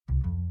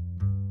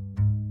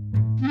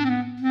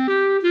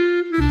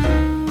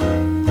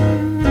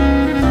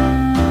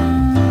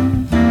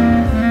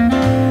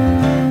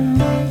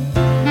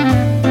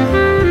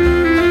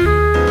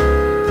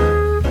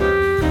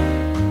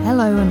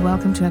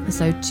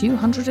episode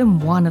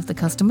 201 of the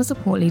Customer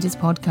Support Leaders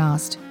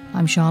Podcast.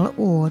 I'm Charlotte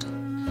Ward.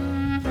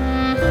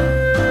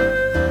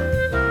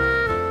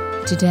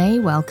 Today,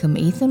 welcome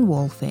Ethan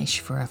Wallfish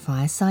for a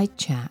fireside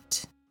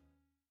chat.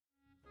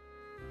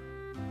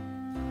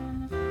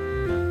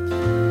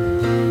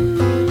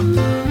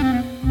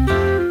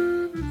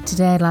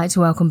 Today, I'd like to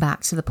welcome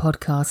back to the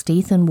podcast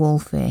Ethan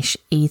Wallfish.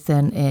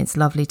 Ethan, it's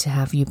lovely to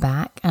have you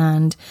back.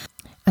 And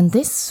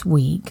this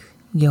week,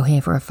 you're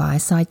here for a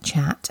fireside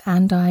chat,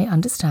 and I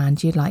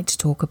understand you'd like to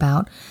talk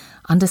about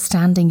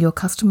understanding your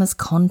customer's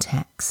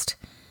context.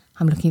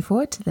 I'm looking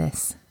forward to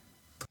this.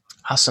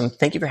 Awesome.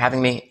 Thank you for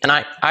having me. And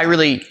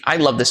I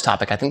love this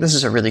topic. I think this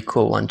is a really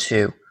cool one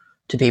to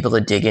be able to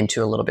dig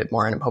into a little bit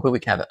more. And I'm hoping we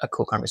can have a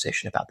cool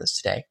conversation about this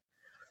today.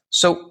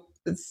 So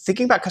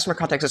thinking about customer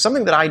context is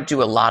something that I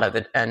do a lot of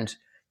it. And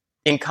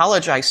in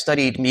college, I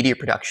studied media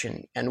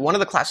production. And one of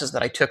the classes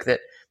that I took that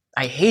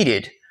I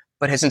hated,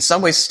 but has in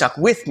some ways stuck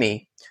with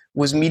me,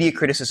 was media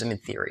criticism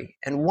and theory.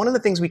 And one of the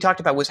things we talked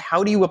about was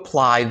how do you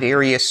apply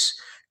various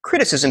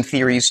criticism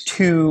theories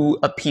to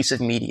a piece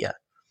of media?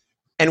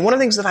 And one of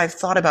the things that I've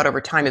thought about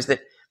over time is that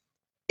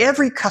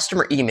every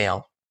customer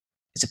email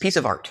is a piece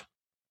of art.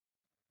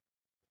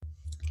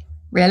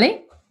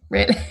 Really?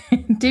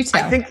 Do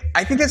tell.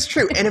 I think that's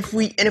true. And if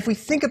we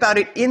think about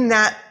it in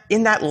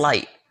that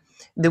light,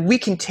 that we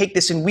can take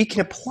this and we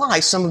can apply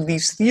some of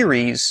these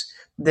theories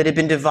that have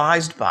been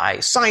devised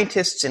by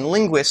scientists and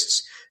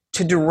linguists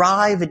to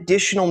derive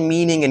additional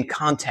meaning and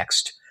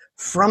context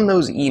from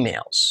those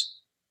emails.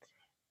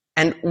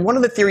 And one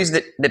of the theories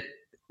that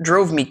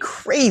drove me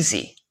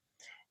crazy,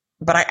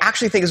 but I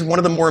actually think is one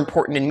of the more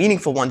important and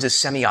meaningful ones, is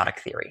semiotic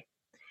theory.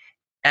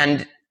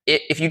 And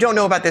if you don't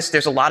know about this,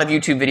 there's a lot of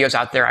YouTube videos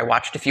out there. I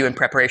watched a few in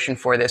preparation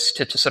for this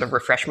to sort of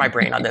refresh my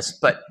brain on this.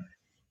 But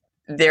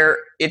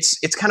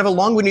it's kind of a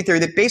long-winded theory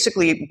that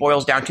basically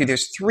boils down to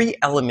there's three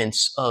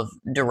elements of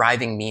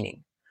deriving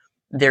meaning.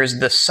 There's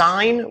the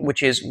sign,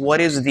 which is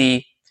what is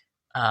the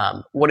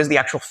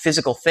actual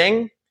physical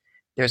thing.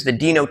 There's the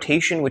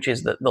denotation, which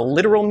is the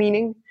literal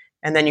meaning.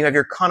 And then you have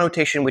your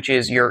connotation, which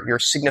is your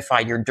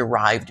signified, your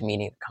derived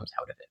meaning that comes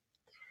out of it.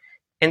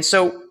 And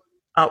so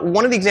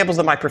one of the examples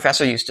that my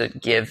professor used to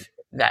give,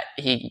 that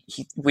he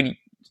would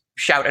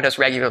shout at us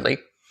regularly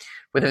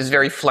with his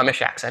very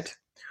Flemish accent,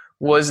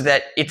 was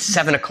that it's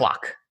 7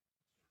 o'clock.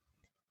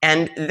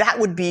 And that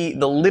would be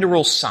the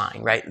literal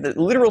sign, right? The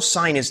literal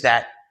sign is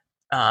that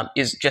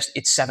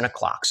it's 7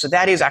 o'clock. So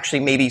that is actually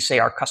maybe, say,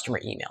 our customer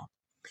email.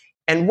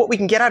 And what we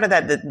can get out of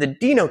that, the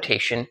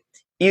denotation,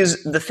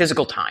 is the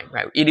physical time,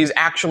 right? It is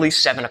actually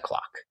 7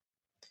 o'clock.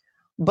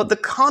 But the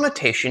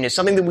connotation is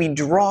something that we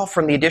draw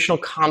from the additional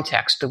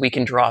context that we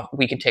can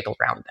take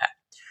around that.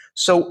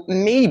 So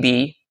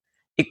maybe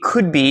it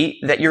could be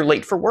that you're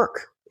late for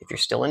work if you're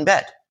still in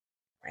bed,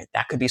 right?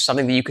 That could be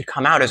something that you could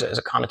come out as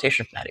a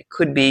connotation from that. It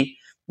could be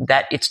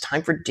that it's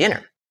time for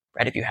dinner,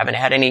 right? If you haven't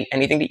had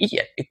anything to eat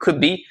yet. It could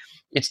be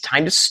it's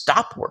time to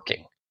stop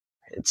working.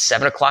 It's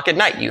 7 o'clock at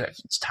night.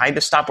 It's time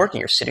to stop working.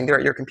 You're sitting there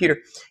at your computer.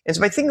 And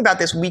so by thinking about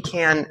this, we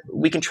can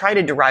try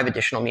to derive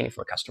additional meaning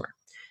from a customer.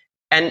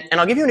 And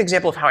I'll give you an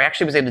example of how I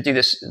actually was able to do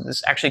this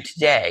actually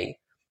today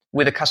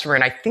with a customer.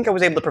 And I think I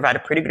was able to provide a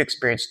pretty good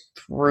experience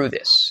through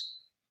this.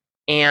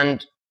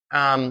 And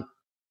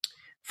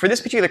for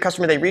this particular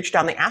customer, they reached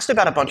out and they asked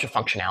about a bunch of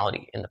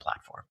functionality in the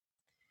platform.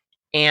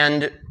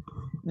 And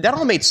that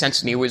all made sense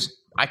to me.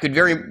 I could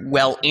very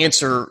well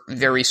answer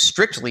very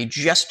strictly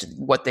just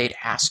what they'd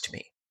asked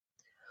me.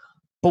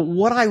 But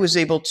what I was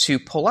able to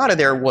pull out of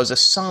there was a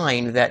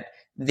sign that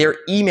their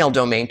email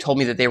domain told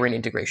me that they were an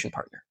integration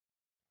partner.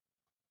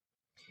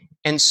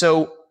 And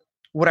so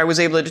what I was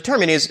able to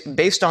determine is,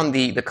 based on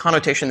the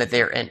connotation that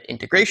they're an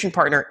integration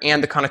partner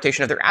and the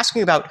connotation of they're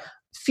asking about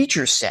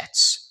feature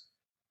sets,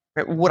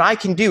 right, what I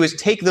can do is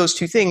take those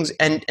two things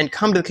and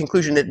come to the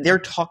conclusion that they're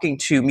talking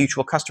to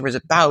mutual customers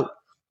about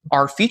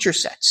our feature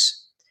sets.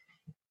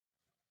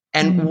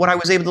 And what I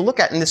was able to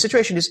look at in this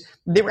situation is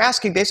they were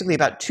asking basically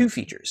about two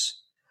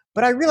features.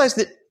 But I realized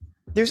that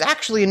there's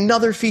actually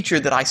another feature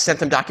that I sent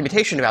them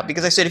documentation about,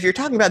 because I said, if you're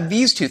talking about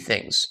these two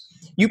things,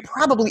 you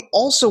probably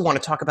also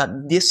want to talk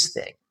about this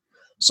thing.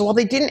 So while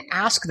they didn't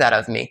ask that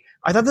of me,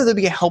 I thought that would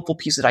be a helpful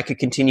piece that I could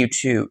continue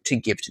to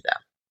give to them.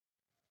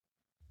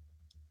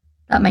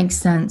 That makes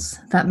sense.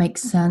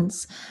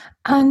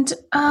 And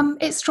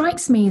it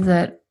strikes me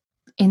that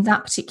in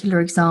that particular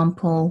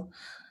example,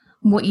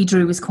 what you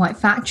drew was quite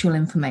factual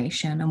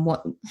information, and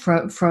what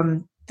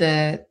from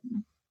the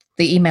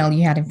email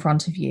you had in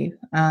front of you,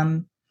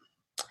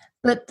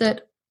 but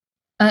that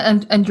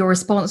and your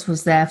response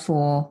was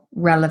therefore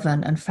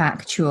relevant and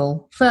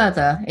factual,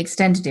 further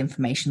extended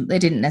information that they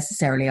didn't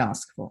necessarily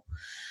ask for.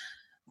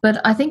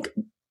 But I think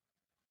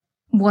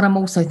what I'm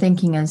also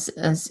thinking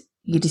as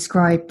you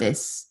describe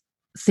this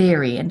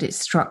theory and its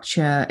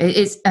structure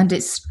and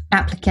its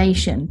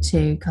application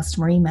to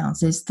customer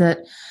emails is that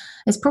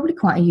it's probably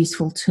quite a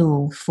useful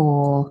tool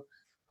for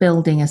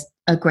building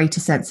a greater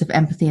sense of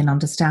empathy and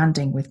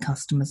understanding with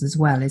customers as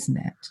well, isn't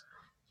it?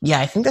 Yeah,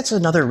 I think that's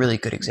another really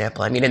good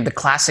example. I mean, in the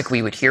classic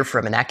we would hear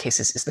from in that case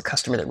is the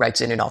customer that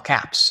writes in all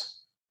caps,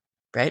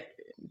 right?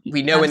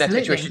 We know in that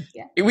situation,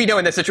 we know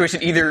in that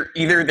situation either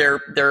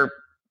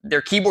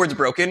their keyboard's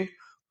broken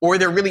or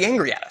they're really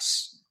angry at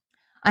us.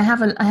 I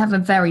have a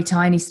very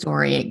tiny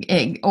story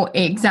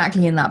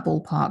exactly in that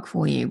ballpark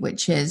for you,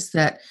 which is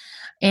that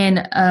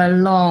in a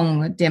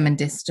long, dim and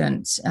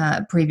distant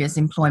previous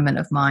employment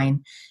of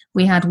mine,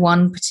 we had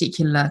one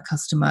particular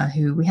customer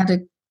who we had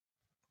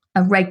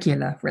a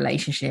regular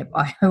relationship,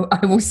 I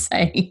will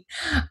say,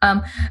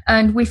 and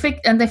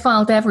and they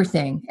filed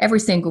everything. Every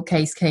single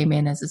case came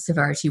in as a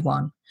severity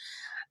 1,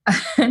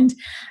 and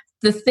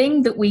the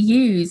thing that we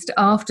used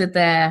after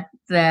their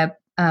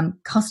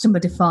customer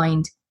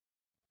defined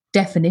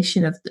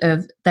definition of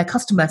their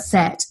customer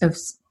set of,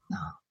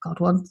 oh God,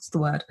 what's the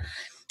word?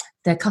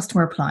 Their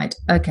customer applied.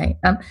 Okay,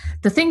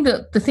 the thing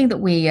that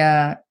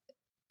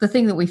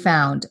we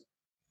found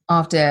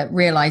after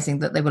realizing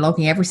that they were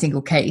logging every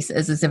single case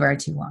as a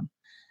severity 1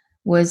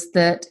 was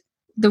that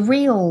the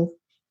real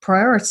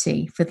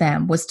priority for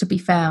them was to be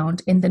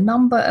found in the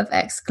number of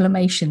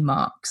exclamation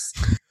marks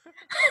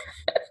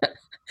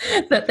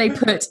that they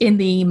put in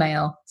the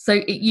email.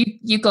 So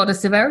you got a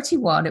severity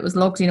 1, it was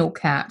logged in all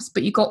caps,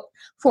 but you got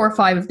 4 or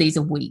 5 of these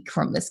a week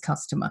from this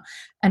customer.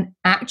 And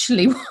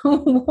actually,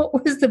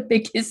 what was the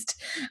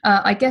biggest?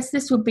 I guess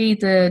this would be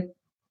the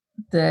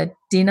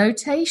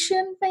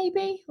denotation,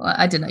 maybe. Well,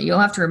 I don't know. You'll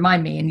have to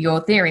remind me in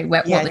your theory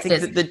what this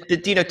is. The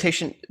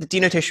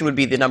denotation would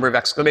be the number of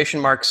exclamation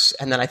marks,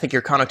 and then I think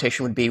your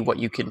connotation would be what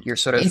your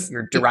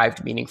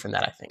derived meaning from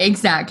that. I think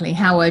exactly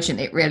how urgent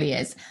it really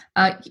is.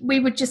 We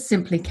would just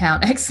simply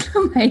count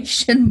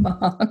exclamation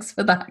marks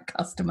for that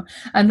customer,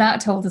 and that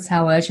told us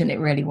how urgent it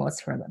really was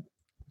for them.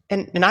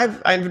 And I've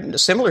a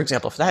similar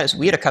example for that is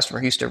we had a customer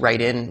who used to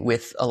write in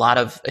with a lot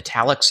of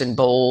italics and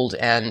bold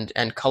and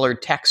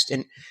colored text,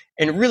 and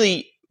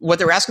really what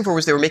they were asking for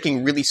was they were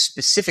making really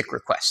specific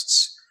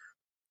requests.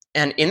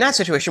 And in that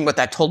situation, what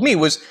that told me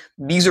was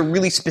these are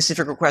really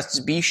specific requests.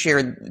 Be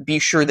sure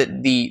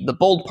that the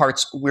bold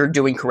parts we're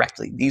doing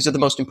correctly. These are the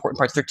most important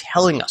parts. They're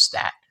telling us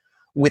that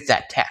with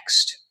that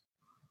text.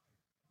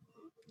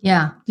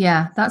 Yeah,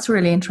 that's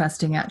really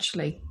interesting,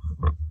 actually.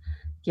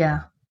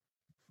 Yeah.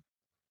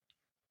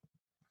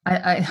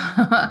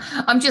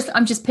 I'm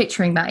just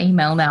picturing that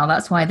email now.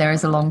 That's why there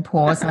is a long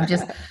pause.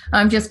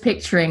 I'm just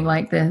picturing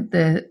like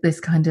this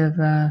kind of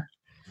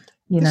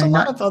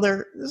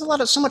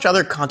there's so much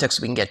other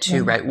context we can get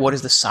to, right? What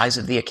is the size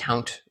of the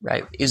account,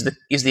 right? Is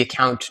the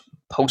account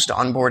post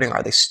onboarding?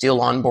 Are they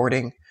still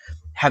onboarding?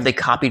 Have they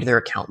copied their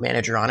account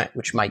manager on it,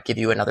 which might give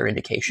you another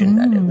indication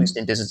that at least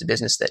in business to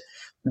business that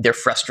they're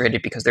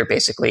frustrated because they're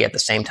basically at the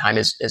same time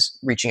as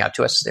reaching out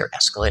to us, they're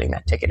escalating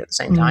that ticket at the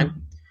same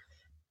time.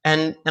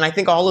 And I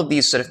think all of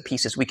these sort of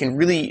pieces, we can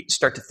really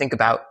start to think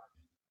about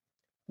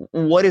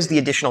what is the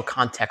additional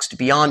context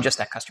beyond just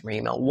that customer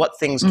email? What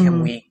things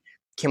can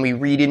we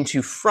read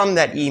into from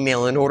that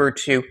email in order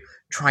to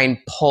try and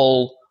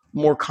pull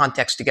more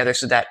context together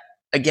so that,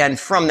 again,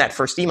 from that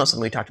first email,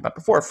 something we talked about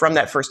before, from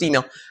that first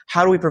email,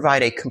 how do we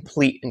provide a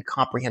complete and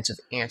comprehensive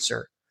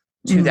answer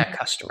to that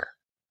customer?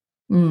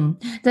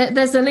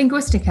 There's a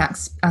linguistic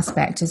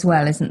aspect as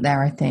well, isn't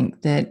there? I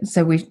think that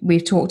so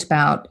we've talked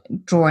about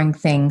drawing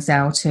things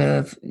out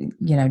of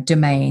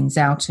domains,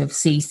 out of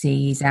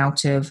CCs,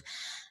 out of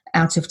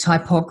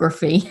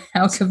typography,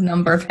 out of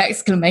number of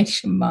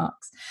exclamation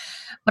marks.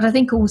 But I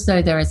think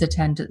also there is a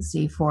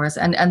tendency for us,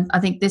 and I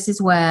think this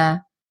is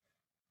where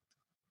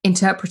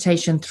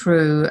interpretation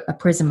through a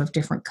prism of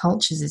different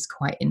cultures is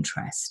quite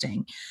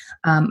interesting,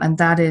 and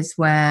that is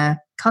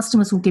where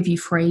customers will give you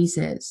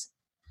phrases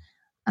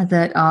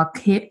that are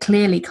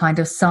clearly kind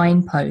of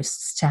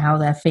signposts to how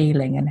they're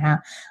feeling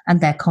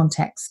and their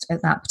context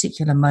at that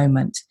particular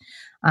moment.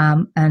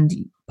 And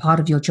part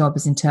of your job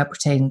is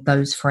interpreting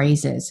those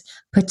phrases,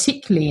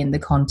 particularly in the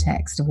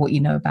context of what you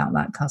know about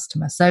that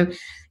customer. So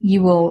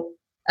you will,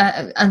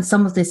 and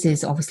some of this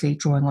is obviously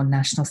drawing on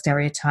national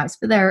stereotypes,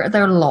 but there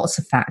are lots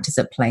of factors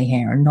at play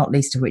here, and not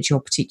least of which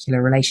your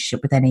particular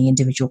relationship with any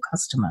individual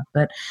customer.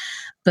 But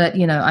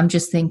I'm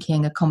just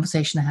thinking a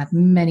conversation I had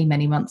many,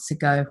 many months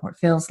ago, or it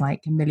feels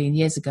like a million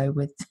years ago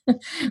with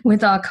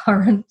with our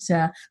current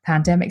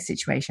pandemic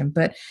situation.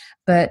 But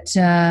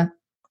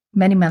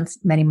many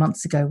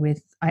months ago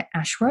with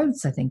Ash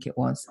Rhodes, I think it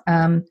was,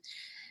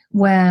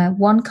 where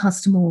one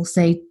customer will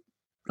say,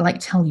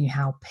 tell you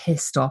how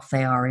pissed off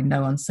they are in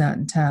no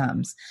uncertain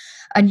terms.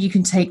 And you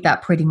can take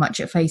that pretty much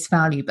at face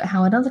value. But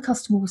how another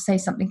customer will say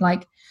something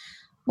like,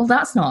 well,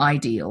 that's not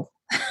ideal.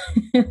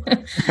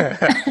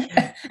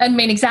 And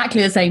mean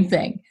exactly the same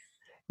thing.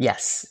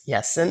 Yes.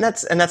 And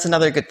that's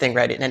another good thing,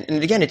 right?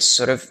 And again, it's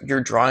sort of, you're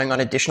drawing on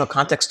additional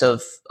context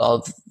of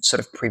sort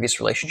of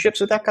previous relationships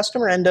with that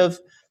customer and of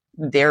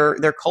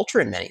their culture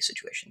in many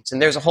situations.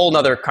 And there's a whole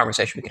nother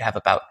conversation we could have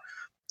about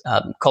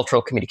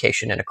cultural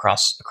communication and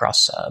across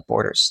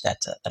borders that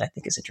I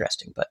think is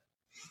interesting. But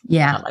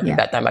I think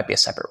that might be a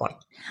separate one.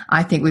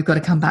 I think we've got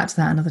to come back to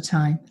that another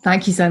time.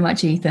 Thank you so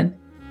much, Ethan.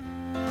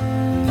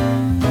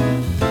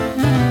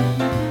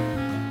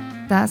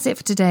 That's it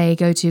for today.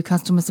 Go to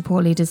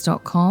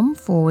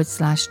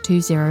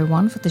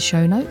customersupportleaders.com/201 for the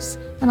show notes,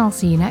 and I'll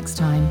see you next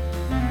time.